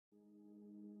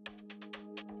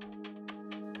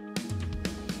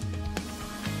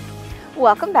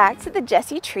Welcome back to the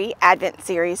Jesse Tree Advent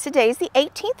Series. Today is the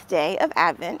 18th day of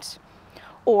Advent,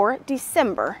 or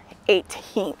December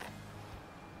 18th.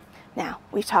 Now,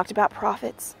 we've talked about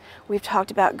prophets. We've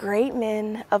talked about great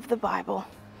men of the Bible.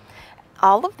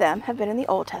 All of them have been in the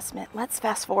Old Testament. Let's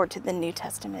fast forward to the New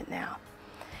Testament now,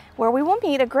 where we will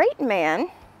meet a great man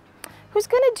who's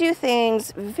going to do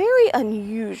things very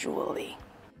unusually.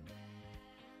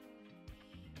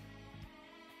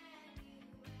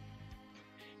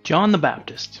 John the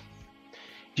Baptist.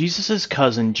 Jesus'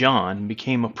 cousin John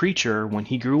became a preacher when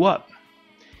he grew up.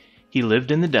 He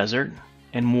lived in the desert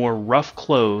and wore rough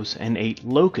clothes and ate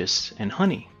locusts and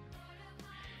honey.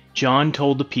 John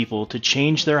told the people to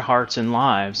change their hearts and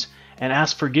lives and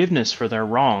ask forgiveness for their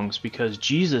wrongs because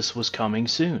Jesus was coming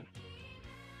soon.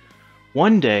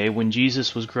 One day, when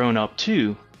Jesus was grown up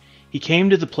too, he came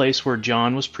to the place where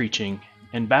John was preaching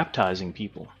and baptizing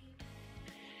people.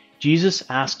 Jesus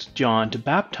asked John to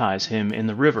baptize him in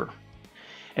the river.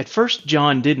 At first,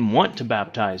 John didn't want to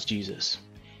baptize Jesus.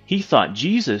 He thought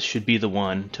Jesus should be the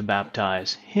one to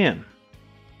baptize him.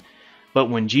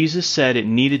 But when Jesus said it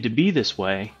needed to be this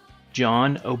way,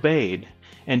 John obeyed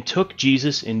and took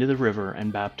Jesus into the river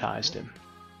and baptized him.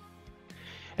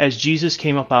 As Jesus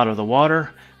came up out of the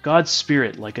water, God's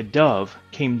Spirit, like a dove,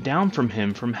 came down from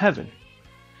him from heaven.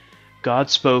 God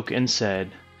spoke and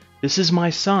said, "This is my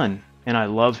Son, and I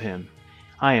love him.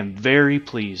 I am very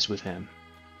pleased with him."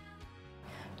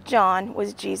 John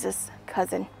was Jesus'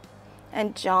 cousin,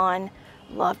 and John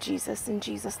loved Jesus, and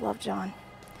Jesus loved John.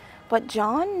 But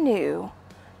John knew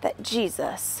that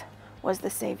Jesus was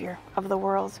the Savior of the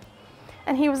world,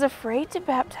 and he was afraid to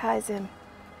baptize him.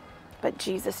 But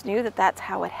Jesus knew that that's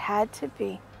how it had to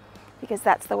be, because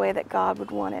that's the way that God would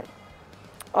want it.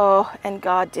 Oh, and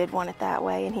God did want it that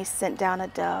way, and he sent down a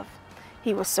dove.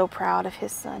 He was so proud of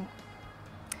his son.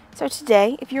 So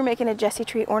today, if you're making a Jesse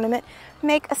tree ornament,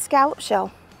 make a scallop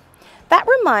shell. That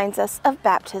reminds us of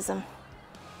baptism,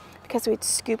 because we'd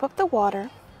scoop up the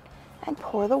water and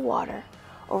pour the water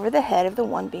over the head of the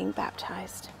one being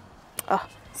baptized. Oh,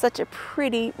 such a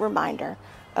pretty reminder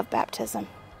of baptism.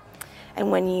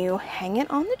 And when you hang it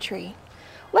on the tree,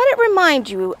 let it remind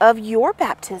you of your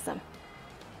baptism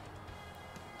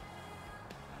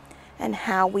and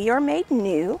how we are made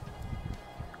new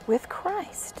with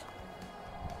Christ.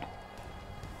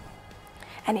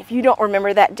 And if you don't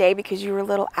remember that day because you were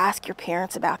little, ask your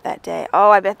parents about that day.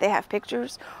 Oh, I bet they have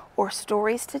pictures or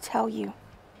stories to tell you.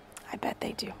 I bet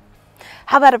they do.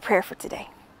 How about a prayer for today?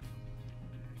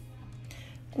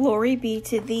 Glory be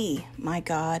to thee, my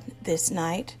God, this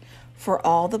night, for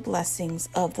all the blessings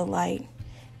of the light.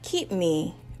 Keep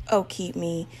me, oh keep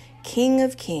me, King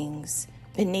of kings,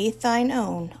 beneath thine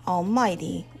own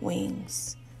almighty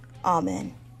wings.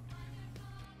 Amen.